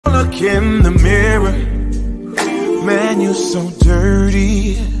look in the mirror, man, you're so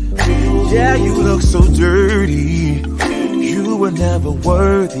dirty. Yeah, you look so dirty. You were never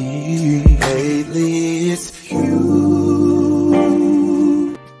worthy. Lately it's you.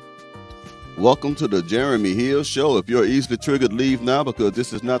 Welcome to the Jeremy Hill Show. If you're easily triggered, leave now, because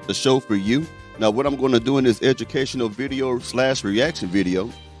this is not the show for you. Now, what I'm going to do in this educational video / reaction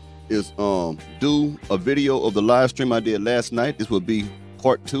video is do a video of the live stream I did last night. This will be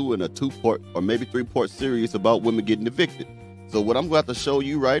part 2 in a 2-part or maybe 3-part series about women getting evicted. So what I'm going to show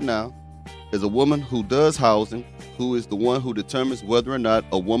you right now is a woman who does housing, who is the one who determines whether or not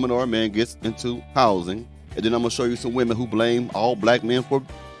a woman or a man gets into housing. And then I'm going to show you some women who blame all black men for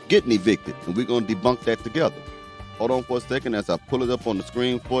getting evicted. And we're going to debunk that together. Hold on for a second as I pull it up on the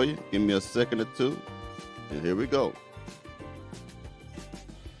screen for you. Give me a second or two. And here we go.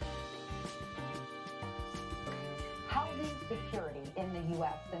 Housing security in the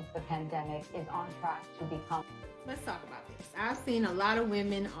U.S. since the pandemic is on track to become... Let's talk about this. I've seen a lot of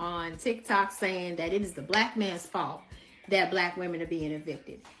women on TikTok saying that it is the black man's fault that black women are being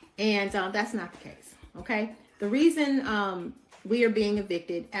evicted. And that's not the case, okay? The reason we are being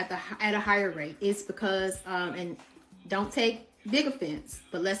evicted at a higher rate is because, and don't take big offense,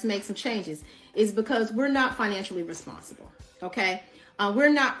 but let's make some changes, is because we're not financially responsible, okay? We're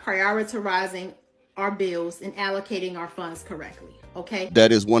not prioritizing our bills and allocating our funds correctly, okay?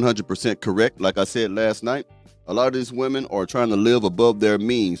 That is 100% correct. Like I said last night, a lot of these women are trying to live above their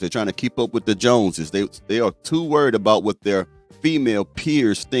means. They're trying to keep up with the Joneses. They are too worried about what their female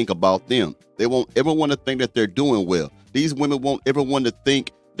peers think about them. They won't ever want to think that they're doing well. These women won't ever want to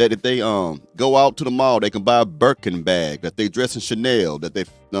think that if they go out to the mall, they can buy a Birkin bag, that they dress in Chanel, that they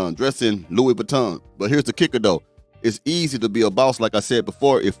dress in Louis Vuitton. But here's the kicker, though. It's easy to be a boss, like I said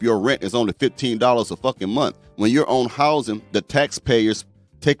before, if your rent is only $15 a fucking month. When you're on housing, the taxpayers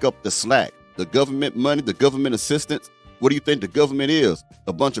take up the slack. The government money, the government assistance, what do you think the government is?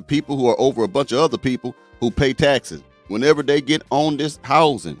 A bunch of people who are over a bunch of other people who pay taxes. Whenever they get on this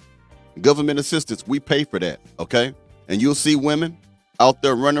housing, government assistance, we pay for that, okay? And you'll see women out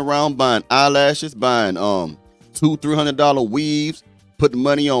there running around buying eyelashes, buying $200-$300 weaves, putting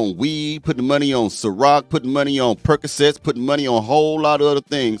money on weed, putting money on Ciroc, putting money on Percocets, putting money on a whole lot of other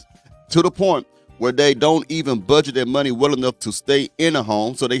things, to the point where they don't even budget their money well enough to stay in a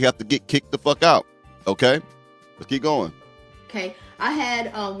home, so they have to get kicked the fuck out. Okay? Let's keep going. Okay. I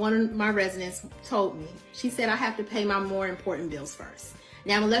had one of my residents told me, she said, I have to pay my more important bills first.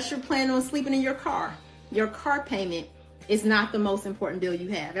 Now, unless you're planning on sleeping in your car payment is not the most important bill you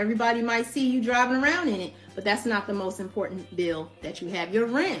have. Everybody might see you driving around in it, but that's not the most important bill that you have. Your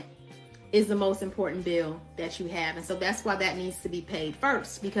rent is the most important bill that you have. And so that's why that needs to be paid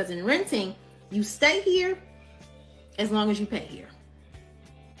first, because in renting, you stay here as long as you pay here.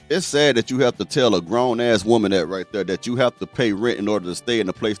 It's sad that you have to tell a grown-ass woman that right there, that you have to pay rent in order to stay in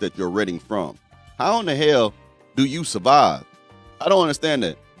the place that you're renting from. How in the hell do you survive? I don't understand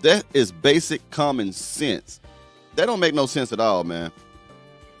that. That is basic common sense. That don't make no sense at all, man.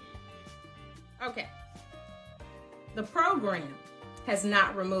 Okay. The program has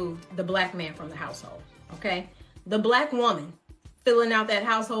not removed the black man from the household, okay? The black woman filling out that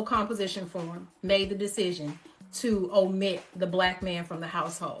household composition form made the decision to omit the black man from the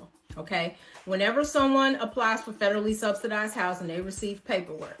household, okay? Whenever someone applies for federally subsidized housing, they receive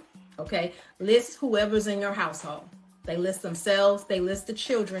paperwork, okay? List whoever's in your household. They list themselves, they list the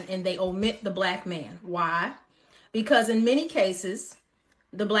children, and they omit the black man. Why? Because in many cases,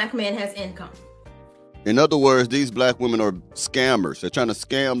 the black man has income. In other words, these black women are scammers. They're trying to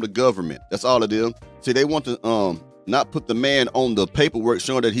scam the government. That's all it is. See, they want to not put the man on the paperwork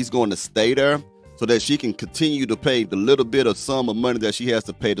showing that he's going to stay there, so that she can continue to pay the little bit of sum of money that she has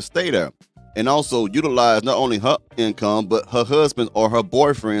to pay to stay there. And also utilize not only her income, but her husband or her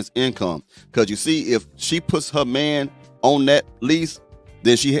boyfriend's income. Because you see, if she puts her man on that lease,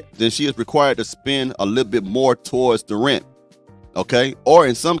 then she is required to spend a little bit more towards the rent. Okay? Or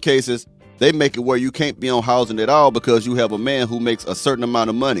in some cases, they make it where you can't be on housing at all because you have a man who makes a certain amount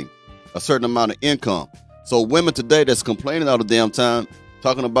of money, a certain amount of income. So women today that's complaining all the damn time,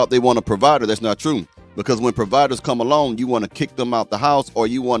 talking about they want a provider, that's not true. Because when providers come along, you want to kick them out the house, or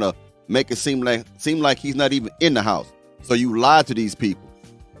you want to make it seem like he's not even in the house. So you lie to these people.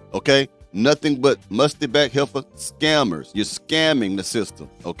 Okay? Nothing but musty back heifer scammers. You're scamming the system.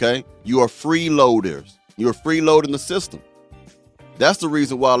 Okay? You are freeloaders. You're freeloading the system. That's the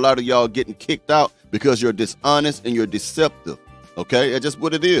reason why a lot of y'all getting kicked out, because you're dishonest and you're deceptive. Okay? That's just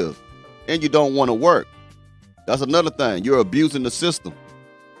what it is. And you don't want to work. That's another thing. You're abusing the system.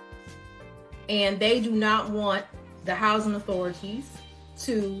 And they do not want the housing authorities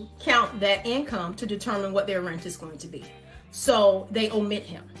to count that income to determine what their rent is going to be. So they omit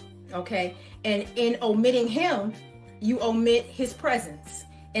him, okay? And in omitting him, you omit his presence.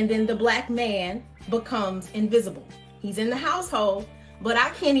 And then the black man becomes invisible. He's in the household, but I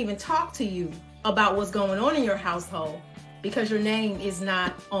can't even talk to you about what's going on in your household because your name is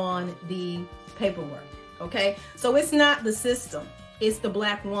not on the paperwork, okay? So it's not the system, it's the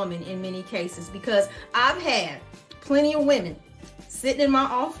black woman in many cases, because I've had plenty of women sitting in my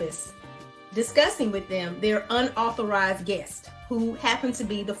office discussing with them their unauthorized guest who happened to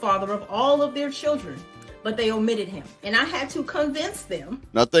be the father of all of their children, but they omitted him. And I had to convince them.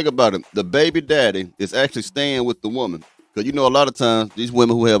 Now think about it. The baby daddy is actually staying with the woman. Because you know, a lot of times, these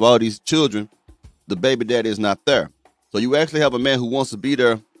women who have all these children, the baby daddy is not there. So you actually have a man who wants to be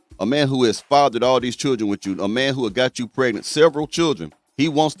there, a man who has fathered all these children with you, a man who has got you pregnant, several children. He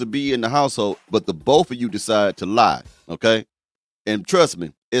wants to be in the household, but the both of you decide to lie, okay? And trust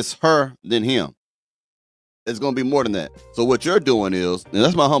me, it's her than him. It's going to be more than that. So what you're doing is, and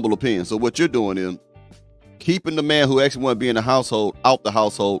that's my humble opinion, so what you're doing is keeping the man who actually want to be in the household out the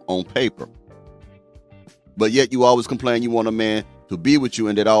household on paper. But yet you always complain you want a man to be with you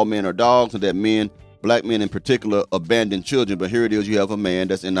and that all men are dogs and that men, black men in particular, abandon children. But here it is, you have a man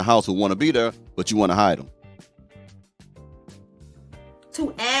that's in the house who want to be there, but you want to hide him.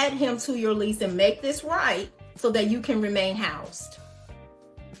 To add him to your lease and make this right so that you can remain housed.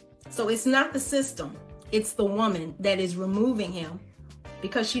 So it's not the system, it's the woman that is removing him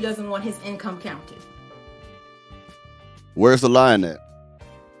because she doesn't want his income counted. Where's the line at?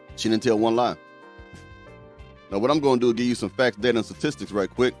 She didn't tell one lie. Now what I'm going to do is give you some facts, data, and statistics right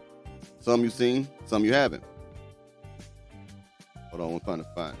quick. Some you've seen, some you haven't. Hold on, I'm trying to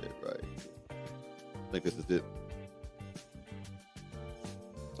find it right. I think this is it.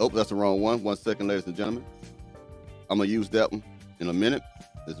 Oh, that's the wrong one. 1 second, ladies and gentlemen. I'm going to use that one in a minute.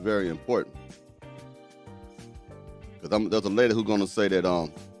 It's very important. Because there's a lady who's going to say that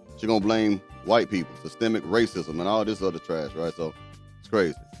she's going to blame white people, systemic racism, and all this other trash, right? So it's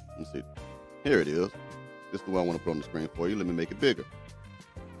crazy. Let me see. Here it is. This is the one I want to put on the screen for you. Let me make it bigger.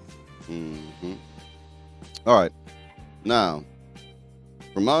 All right. Now,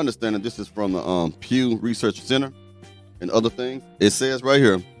 from my understanding, this is from the Pew Research Center and other things. It says right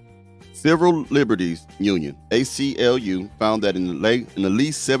here, Civil Liberties Union, ACLU, found that in the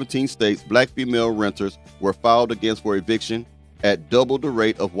least 17 states, black female renters were filed against for eviction at double the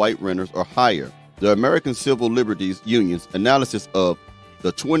rate of white renters or higher. The American Civil Liberties Union's analysis of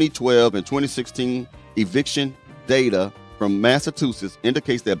the 2012 and 2016 eviction data from Massachusetts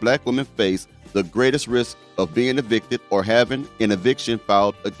indicates that black women face the greatest risk of being evicted or having an eviction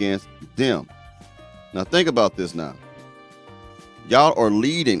filed against them. Now think about this now. Y'all are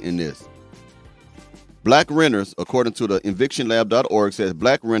leading in this. Black renters, according to the evictionlab.org, says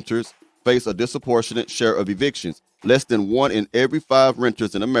black renters face a disproportionate share of evictions. Less than 1 in every 5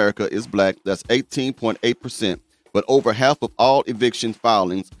 renters in America is black. That's 18.8%. But over half of all eviction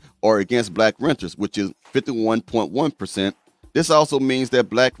filings are against black renters, which is 51.1%. This also means that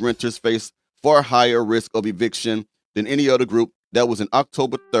black renters face far higher risk of eviction than any other group. That was in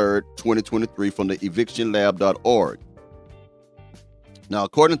October 3rd, 2023 from the evictionlab.org. Now,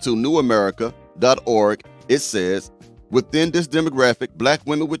 according to newamerica.org, it says, within this demographic, black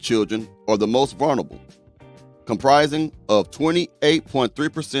women with children are the most vulnerable, comprising of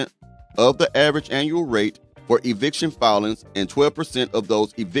 28.3% of the average annual rate for eviction filings and 12% of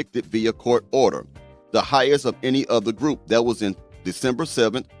those evicted via court order, the highest of any other group. That was in December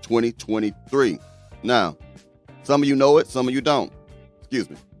 7th, 2023. Now, some of you know it, some of you don't. Excuse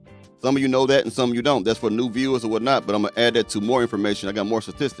me. Some of you know that and some of you don't. That's for new viewers or whatnot, but I'm going to add that to more information. I got more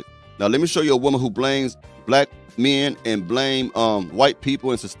statistics. Now, let me show you a woman who blames black men and blame white people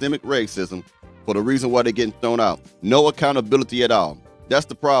and systemic racism for the reason why they're getting thrown out. No accountability at all. That's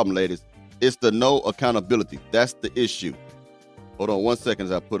the problem, ladies. It's the no accountability. That's the issue. Hold on 1 second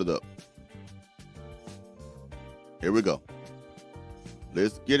as I put it up. Here we go.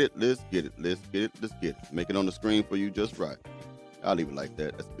 Let's get it. Let's get it. Let's get it. Let's get it. Make it on the screen for you just right. I'll leave it like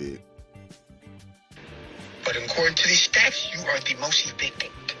that. That's big. But according to these stats, you are the most evicted.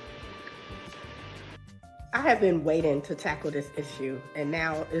 I have been waiting to tackle this issue, and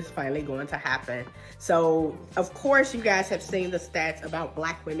now it's finally going to happen. So, of course, you guys have seen the stats about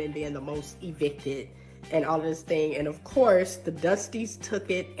black women being the most evicted and all this thing. And of course, the Dusties took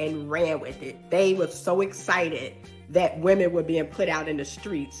it and ran with it. They were so excited that women were being put out in the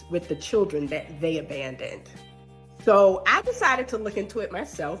streets with the children that they abandoned. So I decided to look into it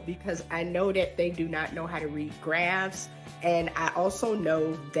myself because I know that they do not know how to read graphs. And I also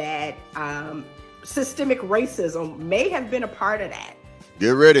know that systemic racism may have been a part of that. Get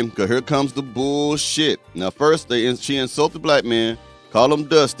ready, because here comes the bullshit. Now, first, she insulted black men, call them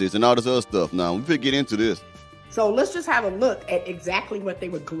dusties, and all this other stuff. Now, we could get into this. So let's just have a look at exactly what they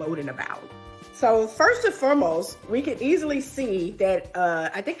were gloating about. So first and foremost, we can easily see that,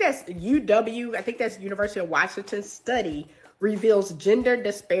 I think that's UW, I think that's University of Washington study reveals gender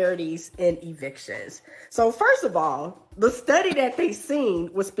disparities in evictions. So first of all, the study that they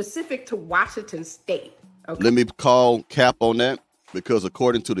seen was specific to Washington State. Okay. Let me call cap on that, because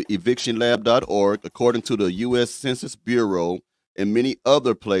according to the evictionlab.org, according to the U.S. Census Bureau, and many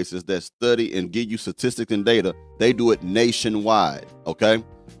other places that study and give you statistics and data, they do it nationwide, okay?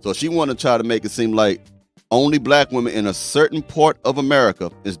 So she wanted to try to make it seem like only black women in a certain part of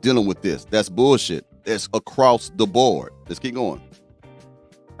America is dealing with this. That's bullshit. It's across the board. Let's keep going.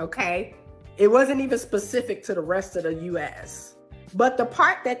 Okay. It wasn't even specific to the rest of the U.S. But the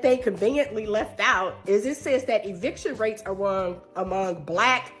part that they conveniently left out is it says that eviction rates among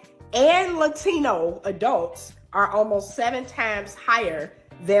Black and Latino adults are almost 7 times higher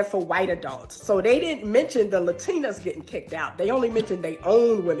than for white adults. So they didn't mention the Latinas getting kicked out. They only mentioned their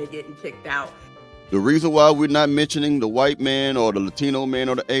own women getting kicked out. The reason why we're not mentioning the white man or the Latino man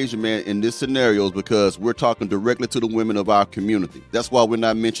or the Asian man in this scenario is because we're talking directly to the women of our community. That's why we're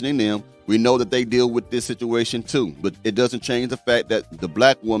not mentioning them. We know that they deal with this situation too, but it doesn't change the fact that the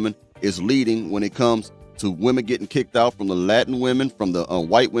black woman is leading when it comes to women getting kicked out, from the Latin women, from the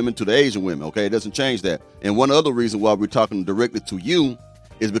white women to the Asian women. Okay, it doesn't change that. And one other reason why we're talking directly to you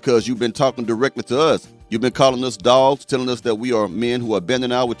is because you've been talking directly to us. You've been calling us dogs, telling us that we are men who are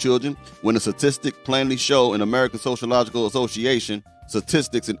abandon our children, when the statistics plainly show in American Sociological Association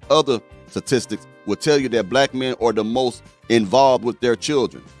statistics and other statistics will tell you that black men are the most involved with their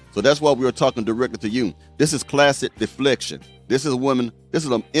children. So that's why we are talking directly to you. This is classic deflection. This is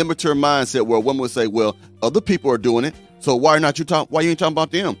an immature mindset where a woman would say, well, other people are doing it, so why you ain't talking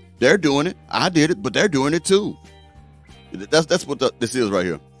about them? They're doing it. I did it, but they're doing it too. That's what this is right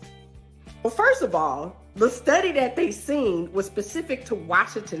here. Well, first of all, the study that they seen was specific to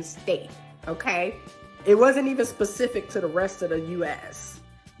Washington State, okay? It wasn't even specific to the rest of the U.S.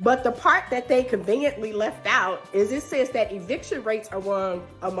 But the part that they conveniently left out is it says that eviction rates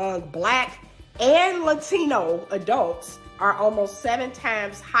among Black and Latino adults are almost 7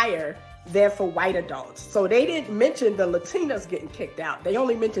 times higher than for white adults. So they didn't mention the Latinas getting kicked out. They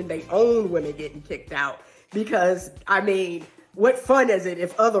only mentioned their own women getting kicked out. Because, I mean, what fun is it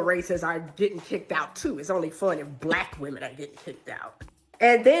if other races are getting kicked out too? It's only fun if black women are getting kicked out.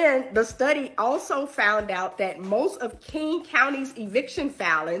 And then the study also found out that most of King County's eviction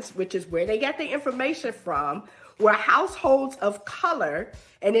filings, which is where they got the information from, were households of color.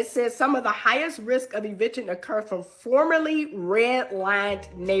 And it says some of the highest risk of eviction occur from formerly red-lined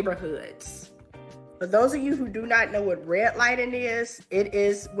neighborhoods. For those of you who do not know what redlining is, it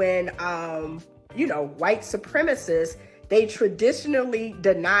is when, white supremacists, they traditionally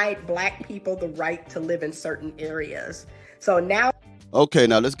denied black people the right to live in certain areas. So now... Okay,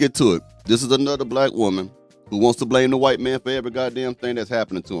 now let's get to it. This is another black woman who wants to blame the white man for every goddamn thing that's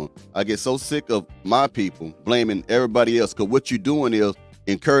happening to him. I get so sick of my people blaming everybody else, because what you're doing is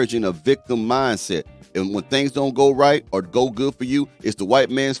encouraging a victim mindset. And when things don't go right or go good for you, it's the white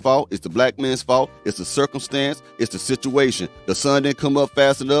man's fault, it's the black man's fault, it's the circumstance, it's the situation. The sun didn't come up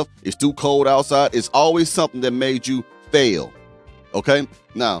fast enough, it's too cold outside. It's always something that made you fail. Okay?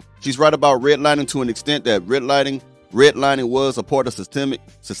 Now, she's right about redlining to an extent that redlining was a part of systemic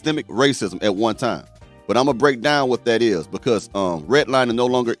racism at one time. But I'm going to break down what that is, because redlining no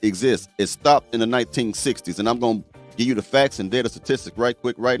longer exists. It stopped in the 1960s, and I'm going to give you the facts and data statistics right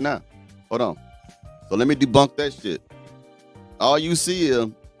quick right now. Hold on. So let me debunk that shit. All you see is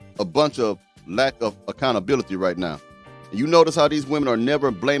a bunch of lack of accountability right now. And you notice how these women are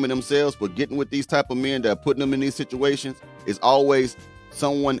never blaming themselves for getting with these type of men that are putting them in these situations. It's always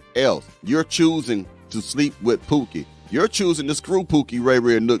someone else. You're choosing to sleep with Pookie. You're choosing to screw Pookie, Ray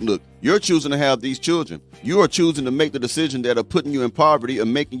Ray, and Nook Nook. You're choosing to have these children. You are choosing to make the decision that are putting you in poverty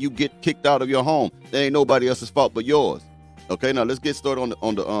and making you get kicked out of your home. That ain't nobody else's fault but yours. Okay, now let's get started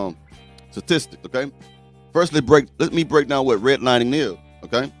on the statistics, okay? First, let me break down what redlining is,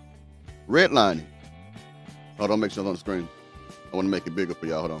 okay? Redlining. Hold on, make sure it's on the screen. I want to make it bigger for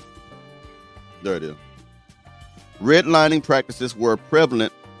y'all. Hold on. There it is. Redlining practices were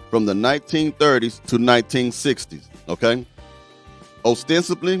prevalent from the 1930s to 1960s, okay?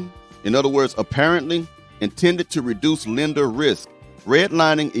 Ostensibly, in other words, apparently, intended to reduce lender risk.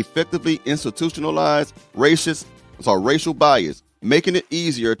 Redlining effectively institutionalized racial bias, making it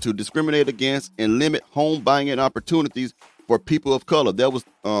easier to discriminate against and limit home buying opportunities for people of color. That was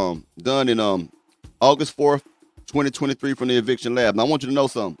done in August 4th, 2023 from the Eviction Lab. Now, I want you to know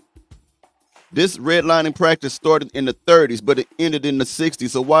something. This redlining practice started in the 30s, but it ended in the 60s.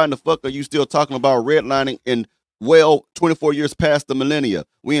 So why in the fuck are you still talking about redlining in, 24 years past the millennia?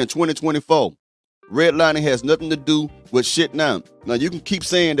 We in 2024. Redlining has nothing to do with shit now. Now, you can keep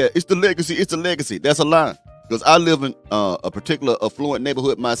saying that it's the legacy, it's the legacy. That's a lie. Because I live in a particular affluent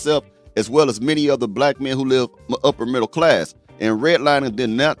neighborhood myself, as well as many other black men who live upper middle class. And redlining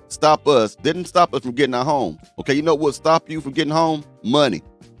didn't stop us from getting our home. Okay, you know what stopped you from getting home? Money.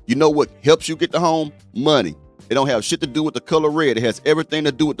 You know what helps you get to home? Money. It don't have shit to do with the color red. It has everything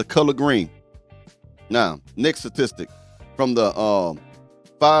to do with the color green. Now, next statistic from the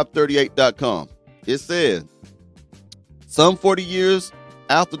 538.com. It says, some 40 years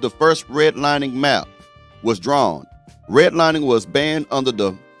after the first redlining map was drawn, redlining was banned under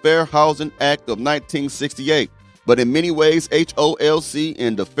the Fair Housing Act of 1968. But in many ways, HOLC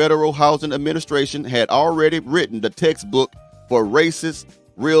and the Federal Housing Administration had already written the textbook for racist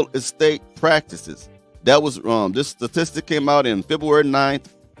real estate practices. That was this statistic came out in February 9th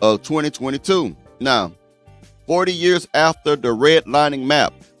of 2022. Now, 40 years after the redlining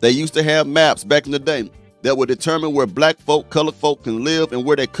map, they used to have maps back in the day that would determine where black folk, colored folk can live and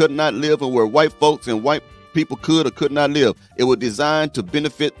where they could not live, and where white folks and white people could or could not live. It was designed to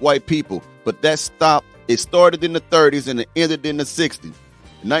benefit white people, but that stopped. It started in the 30s and it ended in the 60s.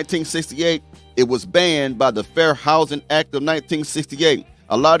 In 1968, it was banned by the Fair Housing Act of 1968.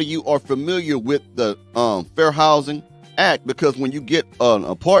 A lot of you are familiar with the Fair Housing Act because when you get an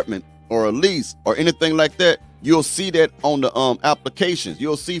apartment or a lease or anything like that, you'll see that on the applications.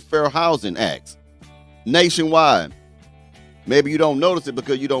 You'll see Fair Housing Acts nationwide. Maybe you don't notice it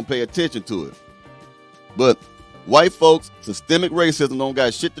because you don't pay attention to it. But white folks, systemic racism don't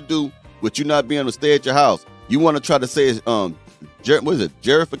got shit to do with you not being able to stay at your house. You want to try to say what is it?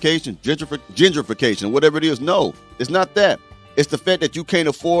 Gentrification, whatever it is. No, it's not that. It's the fact that you can't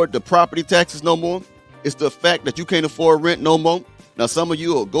afford the property taxes no more. It's the fact that you can't afford rent no more. Now, some of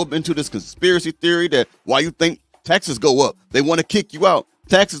you will go into this conspiracy theory that why you think taxes go up. They want to kick you out.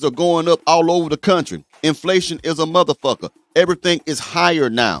 Taxes are going up all over the country. Inflation is a motherfucker. Everything is higher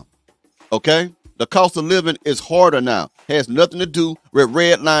now. Okay? The cost of living is harder now. Has nothing to do with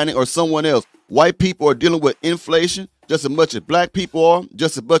redlining or someone else. White people are dealing with inflation just as much as black people are,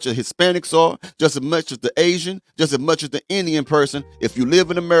 just as much as Hispanics are, just as much as the Asian, just as much as the Indian person. If you live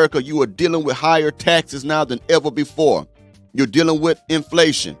in America, you are dealing with higher taxes now than ever before. You're dealing with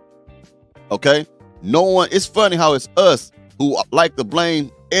inflation. Okay? No one, it's funny how it's us who like to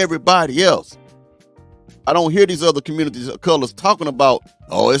blame everybody else. I don't hear these other communities of colors talking about,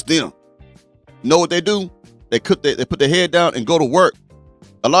 oh, it's them. You know what they do? They put their head down and go to work.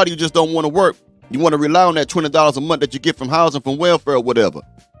 A lot of you just don't want to work. You want to rely on that $20 a month that you get from housing, from welfare or whatever.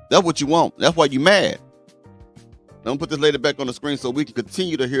 That's what you want. That's why you mad. I'm going to put this lady back on the screen so we can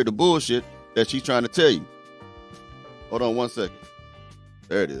continue to hear the bullshit that she's trying to tell you. Hold on 1 second.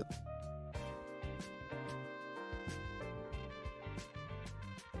 There it is.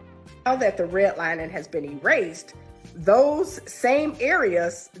 Now that the redlining has been erased, those same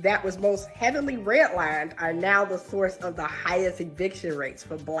areas that was most heavily redlined are now the source of the highest eviction rates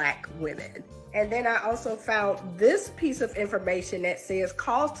for black women. And then I also found this piece of information that says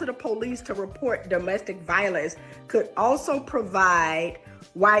calls to the police to report domestic violence could also provide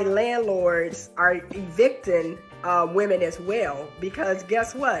why landlords are evicting women as well. Because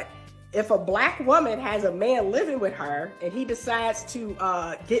guess what? If a black woman has a man living with her and he decides to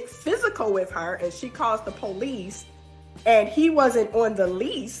get physical with her and she calls the police and he wasn't on the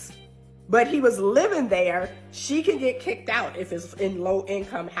lease, but he was living there, she can get kicked out if it's in low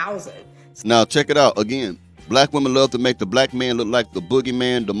income housing. Now, check it out. Again, black women love to make the black man look like the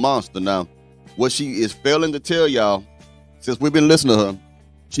boogeyman, the monster. Now, what she is failing to tell y'all, since we've been listening to her,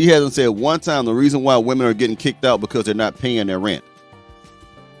 she hasn't said one time the reason why women are getting kicked out because they're not paying their rent.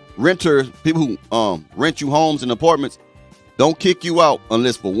 Renters, people who rent you homes and apartments, don't kick you out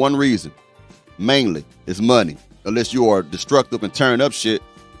unless for one reason. Mainly, it's money. Unless you are destructive and tearing up shit,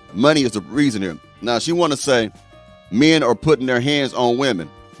 money is the reason here. Now, she want to say men are putting their hands on women.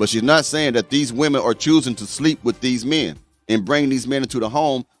 But she's not saying that these women are choosing to sleep with these men and bring these men into the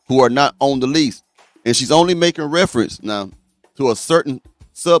home who are not on the lease. And she's only making reference now to a certain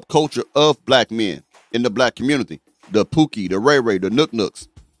subculture of black men in the black community. The Pookie, the Ray Ray, the Nook Nooks.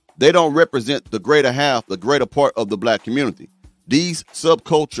 They don't represent the greater half, the greater part of the black community. These certain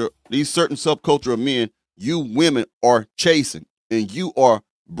subculture of men, you women are chasing and you are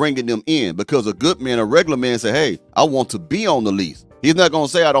bringing them in because a good man, a regular man say, hey, I want to be on the lease. He's not going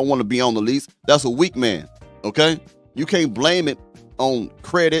to say, I don't want to be on the lease. That's a weak man. Okay. You can't blame it on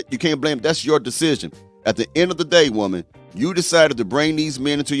credit. You can't blame it. That's your decision. At the end of the day, woman, you decided to bring these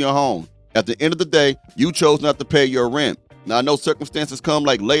men into your home. At the end of the day, you chose not to pay your rent. Now, I know circumstances come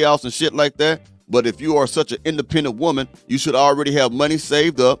like layoffs and shit like that, but if you are such an independent woman, you should already have money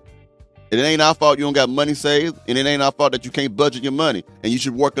saved up. And it ain't our fault you don't got money saved, and it ain't our fault that you can't budget your money. And you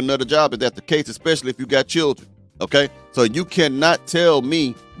should work another job if that's the case, especially if you got children, okay? So you cannot tell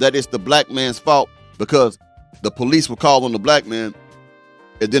me that it's the black man's fault because the police will call on the black man,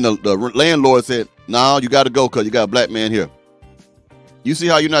 and then the landlord said, no, you got to go because you got a black man here. You see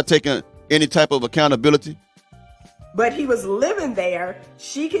how you're not taking any type of accountability? But he was living there.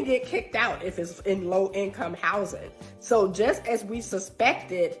 She can get kicked out if it's in low-income housing. So just as we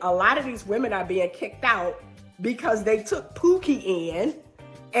suspected, a lot of these women are being kicked out because they took Pookie in,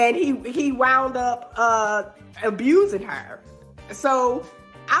 and he wound up abusing her. So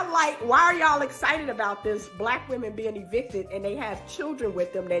I'm like, why are y'all excited about this? Black women being evicted and they have children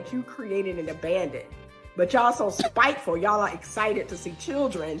with them that you created and abandoned. But y'all so spiteful. Y'all are excited to see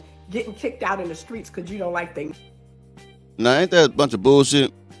children getting kicked out in the streets because you don't like things. Now, ain't that a bunch of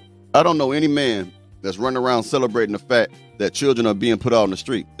bullshit? I don't know any man that's running around celebrating the fact that children are being put out on the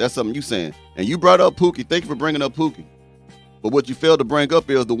street. That's something you saying. And you brought up Pookie. Thank you for bringing up Pookie. But what you failed to bring up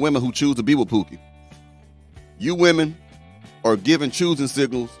is the women who choose to be with Pookie. You women are giving choosing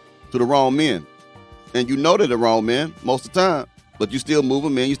signals to the wrong men. And you know they're the wrong men most of the time, but you still move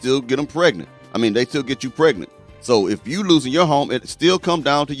them in, you still get them pregnant. I mean, they still get you pregnant. So if you losing your home, it still come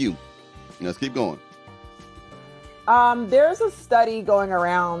down to you. Let's keep going. There's a study going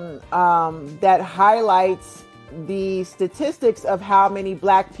around that highlights the statistics of how many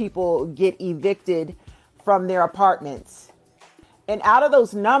black people get evicted from their apartments. And out of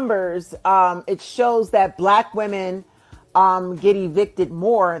those numbers, it shows that black women get evicted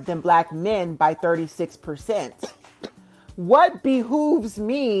more than black men by 36%. What behooves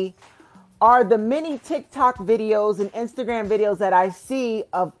me are the many TikTok videos and Instagram videos that I see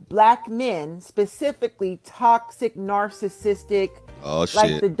of black men, specifically toxic, narcissistic,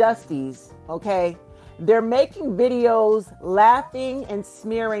 like the Dusties, okay? They're making videos laughing and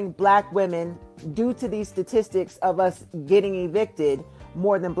smearing black women due to these statistics of us getting evicted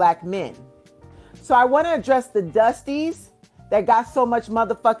more than black men. So I want to address the Dusties that got so much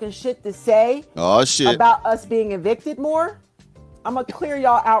motherfucking shit to say about us being evicted more. I'm going to clear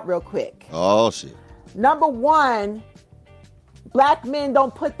y'all out real quick. Oh, shit. Number one, black men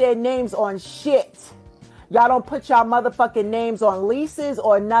don't put their names on shit. Y'all don't put y'all motherfucking names on leases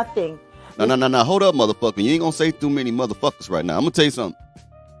or nothing. No. Hold up, motherfucker. You ain't going to say too many motherfuckers right now. I'm going to tell you something.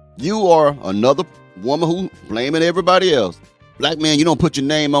 You are another woman who blaming everybody else. Black man, you don't put your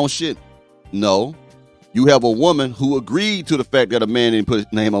name on shit. No. You have a woman who agreed to the fact that a man didn't put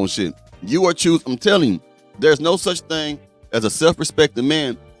his name on shit. You are choosing. I'm telling you, there's no such thing as a self-respecting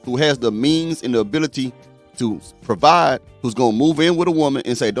man who has the means and the ability to provide, who's going to move in with a woman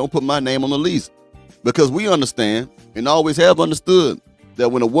and say, don't put my name on the lease. Because we understand and always have understood that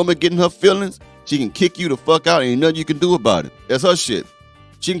when a woman getting her feelings, she can kick you the fuck out and ain't nothing you can do about it. That's her shit.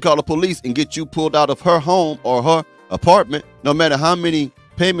 She can call the police and get you pulled out of her home or her apartment, no matter how many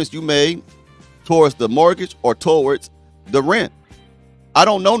payments you made towards the mortgage or towards the rent. I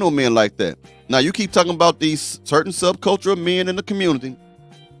don't know no men like that. Now, you keep talking about these certain subculture of men in the community.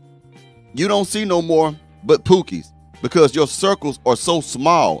 You don't see no more but Pookies because your circles are so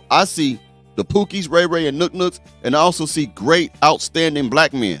small. I see the Pookies, Ray Ray, and Nook Nooks, and I also see great, outstanding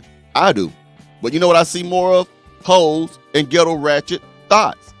black men. I do. But you know what I see more of? Hoes and ghetto ratchet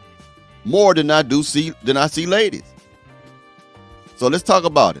thoughts. More than I see ladies. So let's talk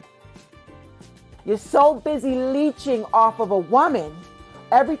about it. You're so busy leeching off of a woman.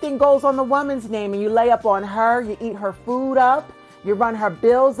 Everything goes on the woman's name, and you lay up on her, you eat her food up, you run her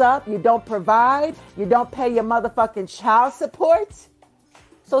bills up, you don't provide, you don't pay your motherfucking child support.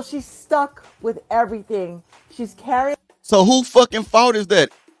 So she's stuck with everything. She's carrying. So who fucking fault is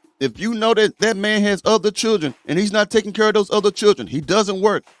that? If you know that that man has other children and he's not taking care of those other children, he doesn't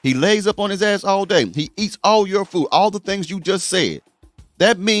work, he lays up on his ass all day, he eats all your food, all the things you just said,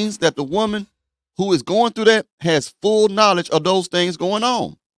 that means that the woman who is going through that has full knowledge of those things going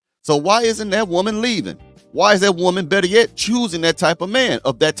on. So why isn't that woman leaving? Why is that woman, better yet, choosing that type of man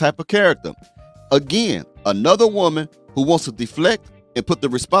of that type of character? Again, another woman who wants to deflect and put the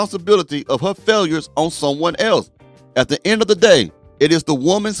responsibility of her failures on someone else. At the end of the day, it is the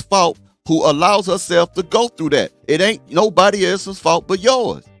woman's fault who allows herself to go through that. It ain't nobody else's fault but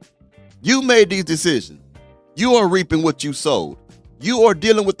yours. You made these decisions. You are reaping what you sowed. You are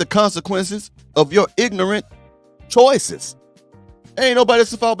dealing with the consequences of your ignorant choices. Ain't nobody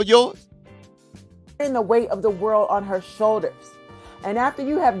else's fault but yours. The weight of the world on her shoulders. And after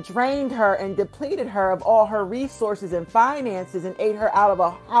you have drained her and depleted her of all her resources and finances and ate her out of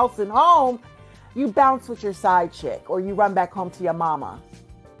a house and home, you bounce with your side chick or you run back home to your mama.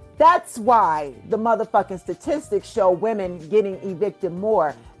 That's why the motherfucking statistics show women getting evicted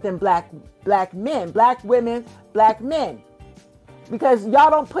more than black men, black women, black men. Because y'all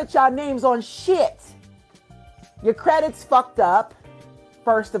don't put y'all names on shit. Your credit's fucked up.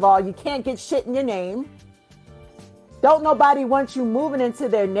 First of all, you can't get shit in your name. Don't nobody want you moving into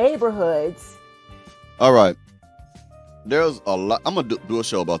their neighborhoods. All right. There's a lot. I'm going to do a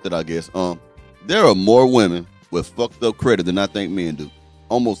show about that, I guess. There are more women with fucked up credit than I think men do.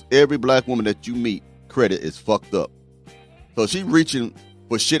 Almost every black woman that you meet, credit is fucked up. So she's reaching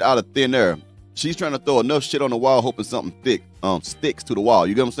for shit out of thin air. She's trying to throw enough shit on the wall, hoping something thick sticks to the wall.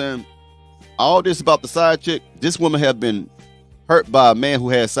 You get what I'm saying? All this about the side chick, this woman have been hurt by a man who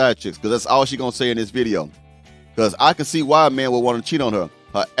has side chicks, because that's all she going to say in this video. Because I can see why a man would want to cheat on her.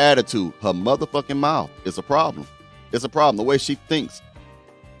 Her attitude, her motherfucking mouth. It's a problem. It's a problem. The way she thinks.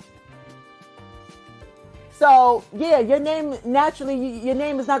 So, yeah, your name, naturally, your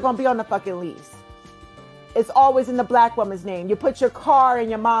name is not going to be on the fucking lease. It's always in the black woman's name. You put your car in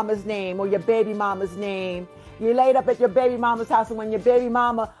your mama's name or your baby mama's name. You're laid up at your baby mama's house, and when your baby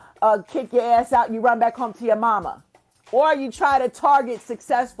mama kick your ass out, you run back home to your mama. Or you try to target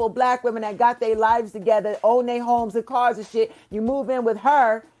successful black women that got their lives together, own their homes and cars and shit. You move in with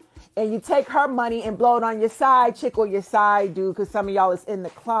her and you take her money and blow it on your side chick or your side dude, because some of y'all is in the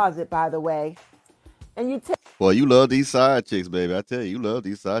closet, by the way. And you take... Boy, you love these side chicks, baby. I tell you, you love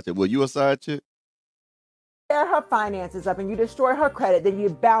these side chicks. Well, you a side chick? Tear her finances up and you destroy her credit, then you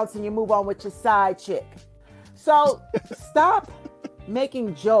bounce and you move on with your side chick. So stop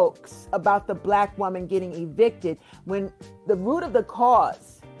making jokes about the black woman getting evicted when the root of the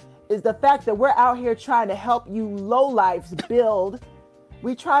cause is the fact that we're out here trying to help you lowlifes build.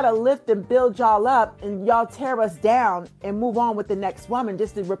 We try to lift and build y'all up, and y'all tear us down and move on with the next woman,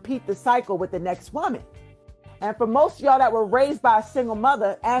 just to repeat the cycle with the next woman. And for most of y'all that were raised by a single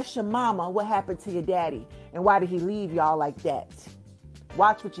mother, ask your mama what happened to your daddy and why did he leave y'all like that.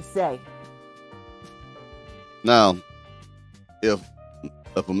 Watch what you say. Now, if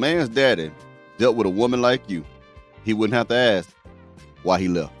a man's daddy dealt with a woman like you, he wouldn't have to ask why he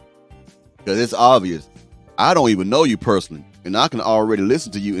left. Because it's obvious. I don't even know you personally, and I can already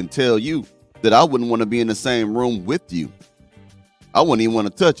listen to you and tell you that I wouldn't want to be in the same room with you. I wouldn't even want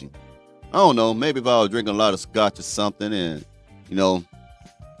to touch you. I don't know, maybe if I was drinking a lot of scotch or something and, you know,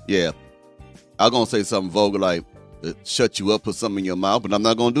 yeah, I'm going to say something vulgar like, shut you up, put something in your mouth, but I'm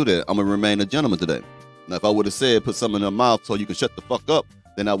not going to do that. I'm going to remain a gentleman today. Now, if I would have said, put something in her mouth so you can shut the fuck up,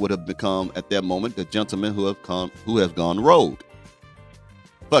 then I would have become, at that moment, the gentleman who has gone rogue.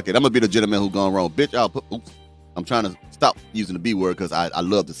 Fuck it, I'm going to be the gentleman who gone wrong. Bitch, oops, I'm trying to stop using the B word because I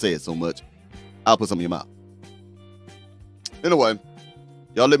love to say it so much. I'll put something in your mouth. Anyway,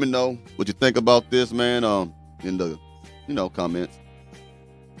 y'all let me know what you think about this, man, in the, comments.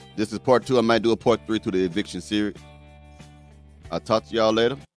 This is part 2. I might do a part 3 to the eviction series. I'll talk to y'all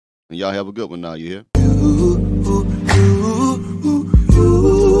later, and y'all have a good one now, you hear?